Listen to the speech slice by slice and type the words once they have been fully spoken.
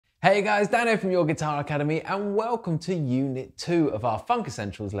Hey guys, Dan here from Your Guitar Academy and welcome to Unit 2 of our Funk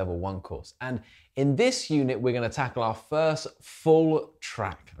Essentials Level 1 course. And in this unit, we're going to tackle our first full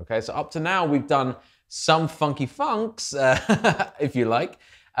track. Okay, so up to now, we've done some funky funks, if you like,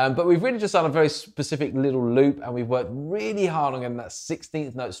 but we've really just done a very specific little loop and we've worked really hard on getting that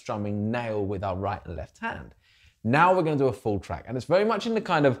 16th note strumming nailed with our right and left hand. Now we're going to do a full track and it's very much in the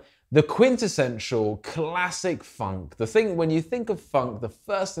kind of the quintessential classic funk. The thing, when you think of funk, the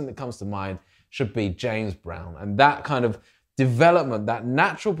first thing that comes to mind should be James Brown and that kind of development, that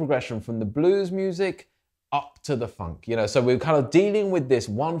natural progression from the blues music up to the funk. You know, so we're kind of dealing with this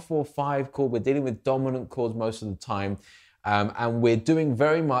 1-4-5 chord. We're dealing with dominant chords most of the time. And we're doing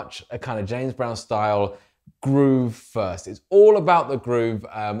very much a kind of James Brown style groove first. It's all about the groove.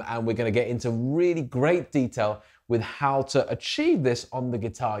 And we're going to get into really great detail with how to achieve this on the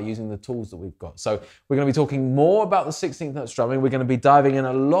guitar using the tools that we've got. So we're going to be talking more about the 16th note strumming. We're going to be diving in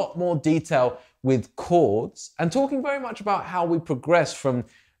a lot more detail with chords and talking very much about how we progress from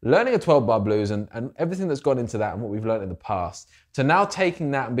learning a 12-bar blues and everything that's gone into that and what we've learned in the past to now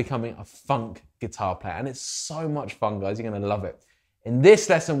taking that and becoming a funk guitar player. And it's so much fun, guys. You're going to love it. In this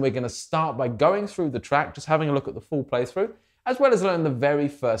lesson, we're going to start by going through the track, just having a look at the full playthrough, as well as learn the very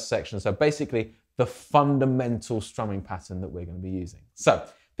first section. So basically, the fundamental strumming pattern that we're going to be using. So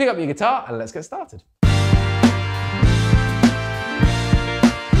pick up your guitar and let's get started.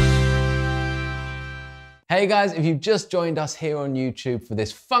 Hey guys, if you've just joined us here on YouTube for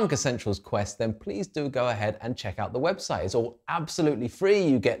this Funk Essentials quest, then please do go ahead and check out the website. It's all absolutely free.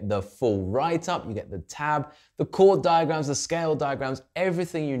 You get the full write-up, you get the tab, the chord diagrams, the scale diagrams,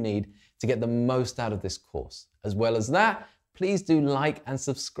 everything you need to get the most out of this course. As well as that, please do like and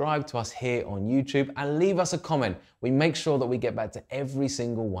subscribe to us here on YouTube and leave us a comment. We make sure that we get back to every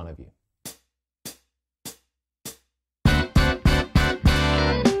single one of you.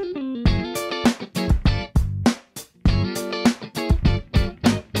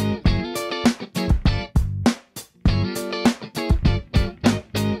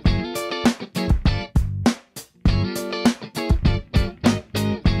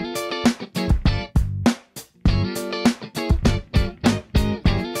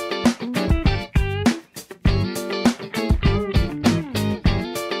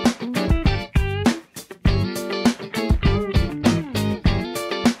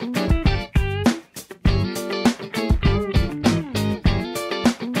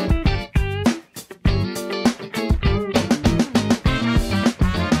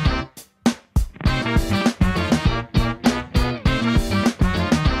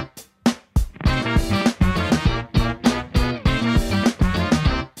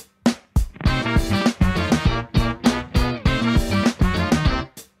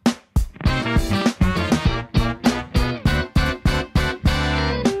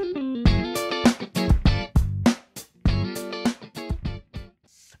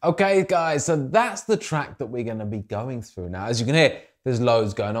 Okay guys, so that's the track that we're going to be going through now. As you can hear, there's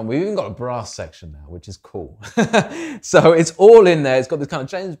loads going on. We've even got a brass section now, which is cool. So it's all in there. It's got this kind of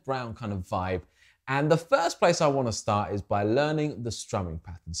James Brown kind of vibe. And the first place I want to start is by learning the strumming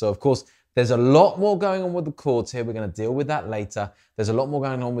pattern. So of course, there's a lot more going on with the chords here. We're going to deal with that later. There's a lot more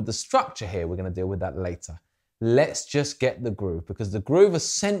going on with the structure here. We're going to deal with that later. Let's just get the groove because the groove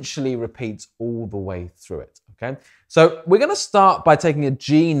essentially repeats all the way through it, okay? So we're gonna start by taking a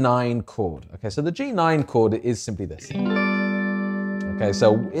G9 chord, okay? So the G9 chord is simply this. Okay,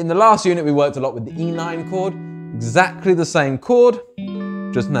 so in the last unit, we worked a lot with the E9 chord, exactly the same chord,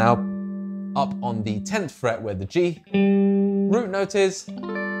 just now up on the 10th fret where the G root note is,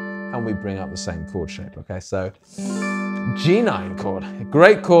 and we bring up the same chord shape, okay? So G9 chord, a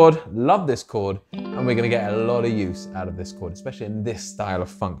great chord, love this chord, and we're gonna get a lot of use out of this chord, especially in this style of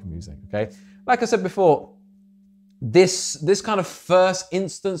funk music, okay? Like I said before, this kind of first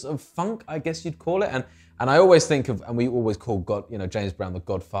instance of funk, I guess you'd call it, and I always think of, and we always call God, you know, James Brown the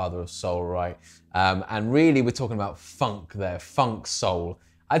godfather of soul, right? And really we're talking about funk there, funk soul.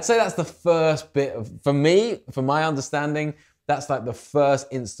 I'd say that's the first bit of, for me, for my understanding, that's like the first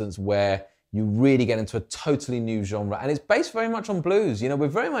instance where you really get into a totally new genre. And it's based very much on blues. You know, we're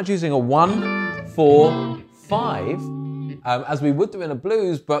very much using a 1-4-5, as we would do in a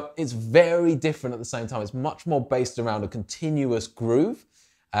blues, but it's very different at the same time. It's much more based around a continuous groove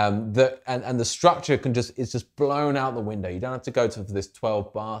and the structure is just blown out the window. You don't have to go to this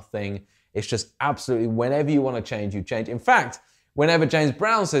 12-bar thing. It's just absolutely whenever you want to change, you change. In fact, whenever James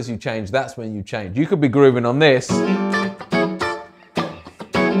Brown says you change, that's when you change. You could be grooving on this.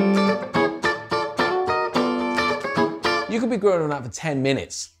 You could be grooving on that for 10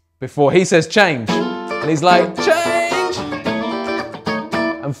 minutes before he says change. And he's like, change!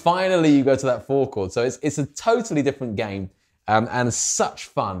 And and finally you go to that 4 chord. So it's a totally different game and such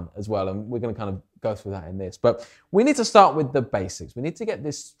fun as well. And we're going to kind of go through that in this. But we need to start with the basics. We need to get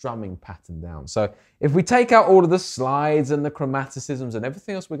this strumming pattern down. So if we take out all of the slides and the chromaticisms and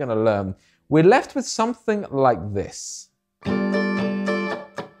everything else we're going to learn, we're left with something like this.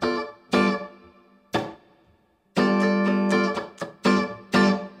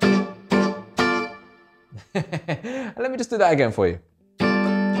 Let me just do that again for you.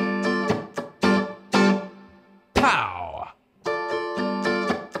 Pow!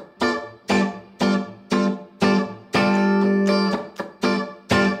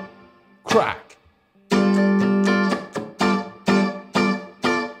 Crack!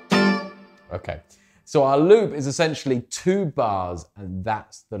 Okay, so our loop is essentially 2 bars, and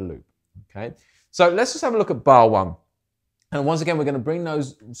that's the loop, okay? So let's just have a look at bar 1. And once again, we're going to bring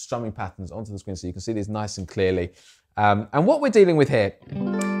those strumming patterns onto the screen so you can see these nice and clearly. And what we're dealing with here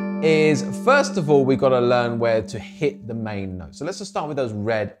is, first of all, we've got to learn where to hit the main note. So let's just start with those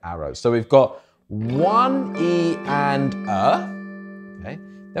red arrows. So we've got 1 E and okay?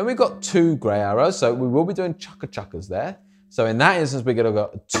 Then we've got 2 grey arrows, so we will be doing chuckers there. So in that instance, we're going to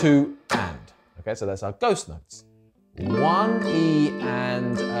go 2 and, okay? So that's our ghost notes. 1 E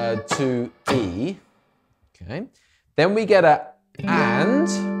and 2 E, okay? Then we get a and,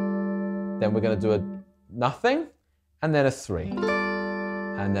 then we're going to do a nothing, and then a 3,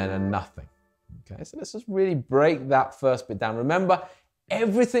 and then a nothing. Okay, so let's just really break that first bit down. Remember,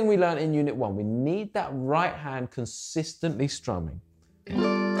 everything we learned in Unit 1, we need that right hand consistently strumming.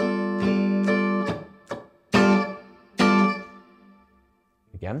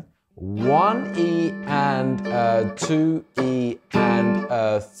 Again, 1 E and 2 E and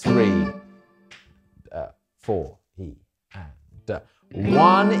 3, 4. E and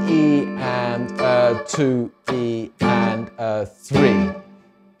 1 E and 2 E and 3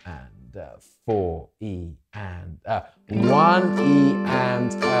 and 4 E and 1 E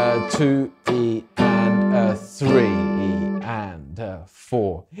and 2 E and 3 E and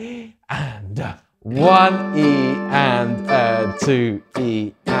 4 and 1 E and 2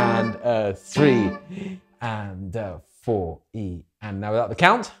 E and 3 and 4 E, and now without the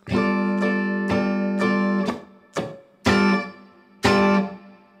count.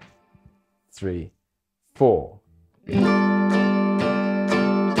 3, 4.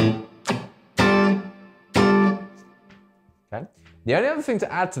 Okay. The only other thing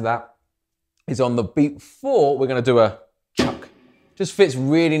to add to that is on the beat 4, we're going to do a chuck. Just fits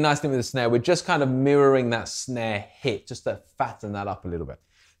really nicely with the snare. We're just kind of mirroring that snare hit, just to fatten that up a little bit.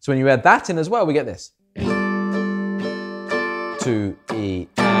 So when you add that in as well, we get this. 2 E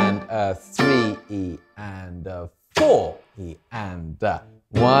and 3 E and 4 E and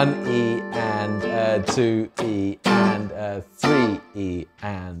 1 E and 2 E and 3 E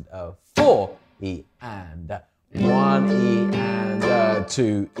and 4 E and 1 E and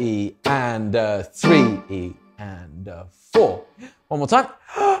 2 E and 3 E and 4. One more time.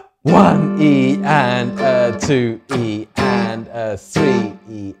 1 E and 2 E and 3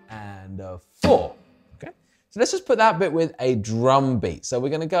 E and 4. Okay. So let's just put that bit with a drum beat. So we're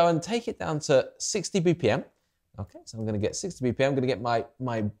going to go and take it down to 60 BPM. Okay, so I'm going to get 60 BPM. I'm going to get my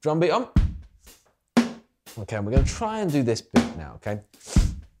drum beat on. Okay, and we're going to try and do this beat now, okay?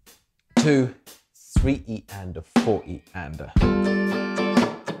 2, 3 E and 4 E and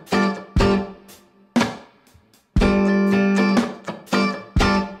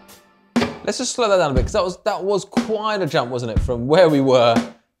Let's just slow that down a bit, because that was quite a jump, wasn't it, from where we were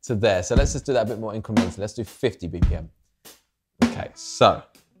to there. So let's just do that a bit more incrementally. Let's do 50 BPM. Okay, so.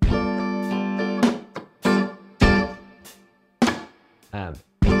 And.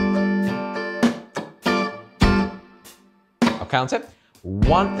 I'll count it.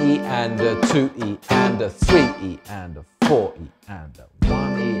 1 E and 2 E and 3 E and 4 E and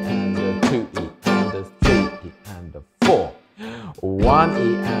 1 E and 2 E and 3 E and 4. 1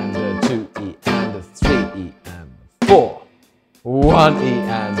 E and 2 E and 3 E and 4. 1 E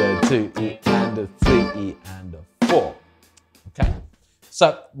and 2 E and 3 E and 4. Okay, so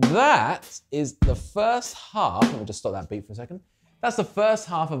that is the first half. Let me just stop that beat for a second. That's the first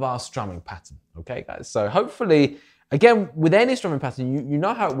half of our strumming pattern. Okay, guys. So hopefully, again, with any strumming pattern, you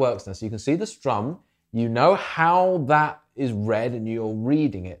know how it works now. So you can see the strum. You know how that is read and you're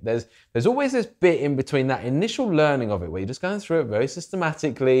reading it. There's always this bit in between that initial learning of it where you're just going through it very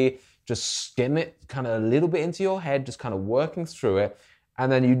systematically, just getting it kind of a little bit into your head, just kind of working through it.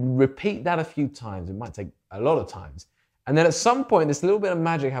 And then you repeat that a few times. It might take a lot of times. And then at some point, this little bit of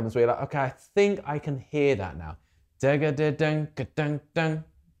magic happens where you're like, okay, I think I can hear that now.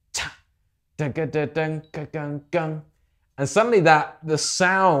 And And suddenly the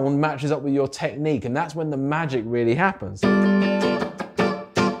sound matches up with your technique, and that's when the magic really happens.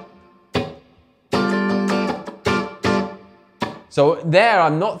 So there,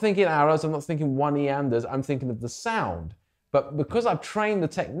 I'm not thinking arrows, I'm not thinking one-eanders, I'm thinking of the sound. But because I've trained the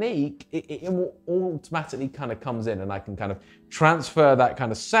technique, it automatically kind of comes in, and I can kind of transfer that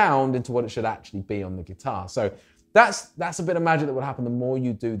kind of sound into what it should actually be on the guitar. So that's a bit of magic that will happen the more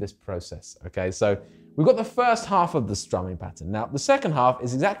you do this process, okay? So we've got the first half of the strumming pattern. Now, the second half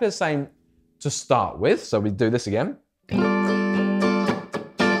is exactly the same to start with. So we do this again.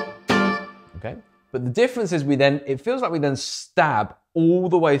 Okay? But the difference is it feels like we then stab all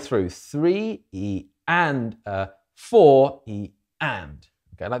the way through 3 E and 4 E and.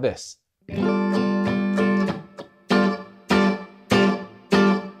 Okay, like this.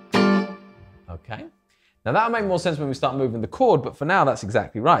 Okay. Now that'll make more sense when we start moving the chord, but for now that's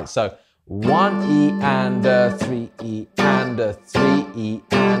exactly right. So 1 E and 3 E and 3 E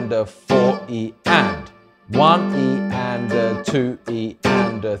and 4 E and 1 E and 2 E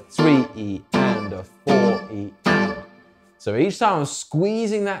and 3 E and 4 E and. So each time I'm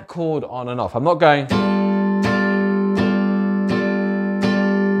squeezing that chord on and off. I'm not going,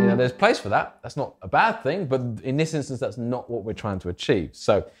 you know, there's place for that. That's not a bad thing, but in this instance, that's not what we're trying to achieve.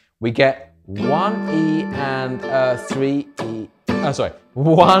 So we get 1 E and 3 E,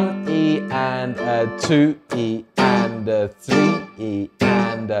 1 E and 2 E and 3 E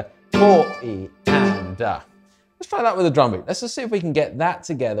and 4 E and. Let's try that with a drum beat. Let's just see if we can get that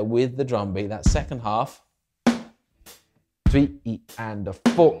together with the drum beat, that second half. 3 E and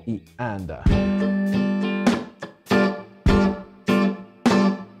 4 E and.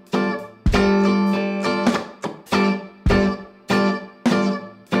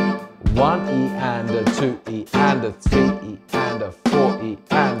 1 E and 2 E and 3 E and 4 E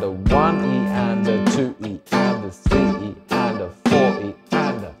and 1 E and 2 E and 3 E and 4 E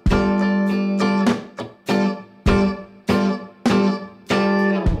and.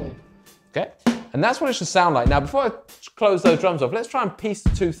 Okay, and that's what it should sound like. Now, before I close those drums off, let's try and piece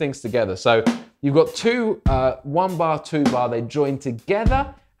the two things together. So you've got two, 1 bar, 2 bar, they join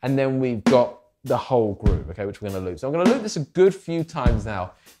together, and then we've got the whole groove, okay, which we're going to loop. So I'm going to loop this a good few times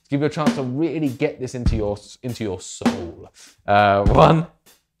now to give you a chance to really get this into your soul. 1,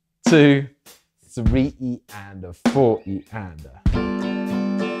 2, 3 E and 4 E and.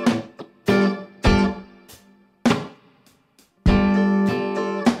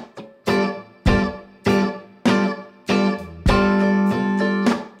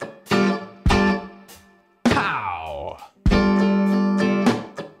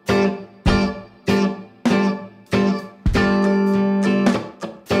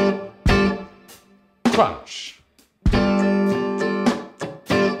 Crunch. And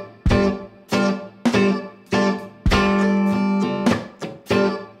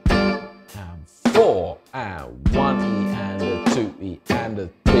 4 and 1 E and 2 E and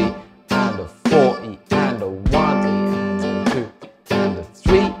 3 and 4 E and 1 E and 2 and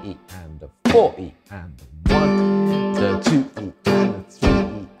 3 E and 4 E and 1, 2 E and 3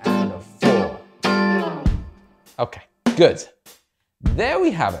 E and 4. Okay, good. There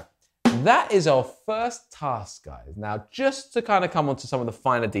we have it. That is our first task, guys. Now, just to kind of come on to some of the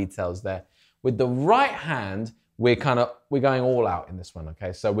finer details there, with the right hand, we're going all out in this one,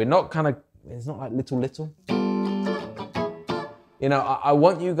 okay? So we're not it's not like little. You know, I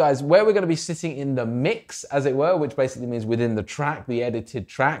want you guys, where we're going to be sitting in the mix, as it were, which basically means within the track, the edited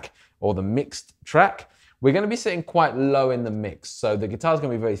track, or the mixed track, we're going to be sitting quite low in the mix. So the guitar's going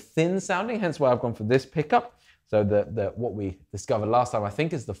to be very thin sounding, hence why I've gone for this pickup. So what we discovered last time, I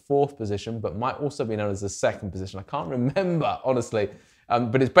think, is the 4th position, but might also be known as the 2nd position. I can't remember, honestly.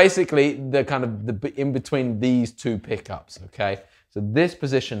 But it's basically the in between these two pickups, okay? So this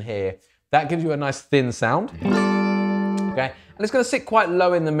position here, that gives you a nice thin sound, okay? And it's gonna sit quite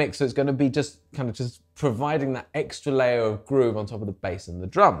low in the mix, so it's gonna be just providing that extra layer of groove on top of the bass and the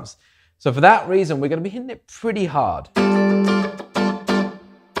drums. So for that reason, we're gonna be hitting it pretty hard.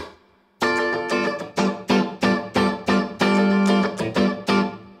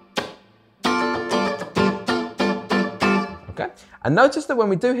 And notice that when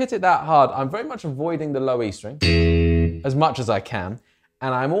we do hit it that hard, I'm very much avoiding the low E string as much as I can.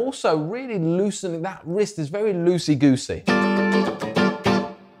 And I'm also really loosening, that wrist is very loosey-goosey.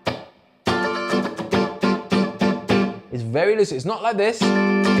 It's very loose, it's not like this. You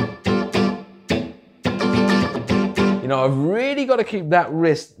know, I've really got to keep that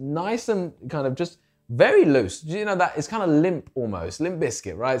wrist nice and kind of just very loose. You know, that it's kind of limp almost, limp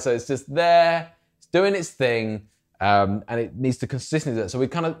biscuit, right? So it's just there, it's doing its thing. And it needs to consistently do that. So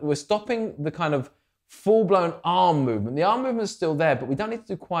we're stopping the kind of full-blown arm movement. The arm movement is still there, but we don't need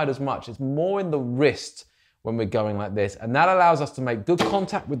to do quite as much. It's more in the wrist when we're going like this. And that allows us to make good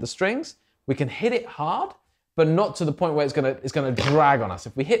contact with the strings. We can hit it hard, but not to the point where it's gonna drag on us.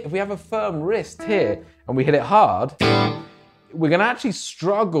 If we have a firm wrist here and we hit it hard, we're gonna actually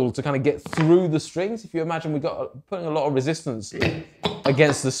struggle to kind of get through the strings. If you imagine putting a lot of resistance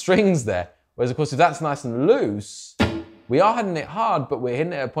against the strings there. Whereas of course, if that's nice and loose, we are hitting it hard, but we're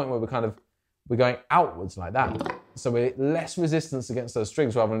hitting it at a point where we're going outwards like that. So we're less resistance against those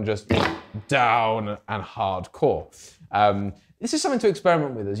strings rather than just down and hardcore. This is something to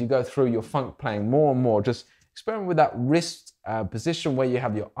experiment with as you go through your funk playing more and more. Just experiment with that wrist position where you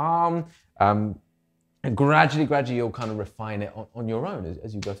have your arm, and gradually you'll kind of refine it on your own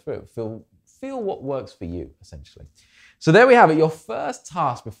as you go through it. Feel what works for you, essentially. So there we have it. Your first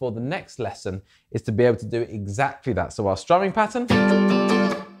task before the next lesson is to be able to do exactly that. So our strumming pattern.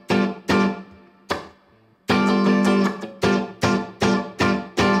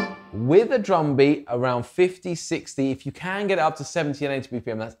 With a drum beat around 50, 60, if you can get it up to 70 and 80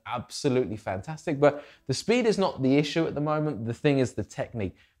 BPM, that's absolutely fantastic. But the speed is not the issue at the moment. The thing is the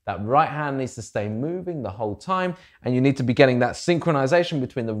technique. That right hand needs to stay moving the whole time, and you need to be getting that synchronization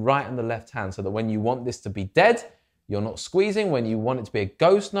between the right and the left hand so that when you want this to be dead, you're not squeezing. When you want it to be a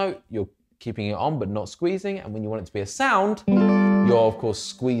ghost note, you're keeping it on but not squeezing. And when you want it to be a sound, you're of course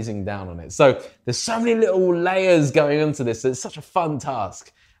squeezing down on it. So there's so many little layers going into this. It's such a fun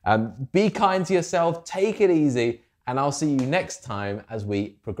task. Be kind to yourself, take it easy, and I'll see you next time as we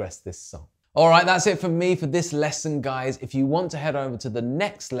progress this song. All right, that's it for me for this lesson, guys. If you want to head over to the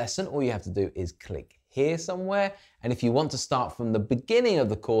next lesson, all you have to do is click here somewhere. And if you want to start from the beginning of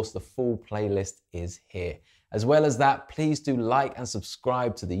the course, the full playlist is here. As well as that, please do like and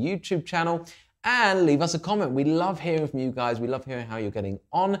subscribe to the YouTube channel and leave us a comment. We love hearing from you guys. We love hearing how you're getting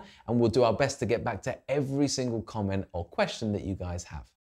on, and we'll do our best to get back to every single comment or question that you guys have.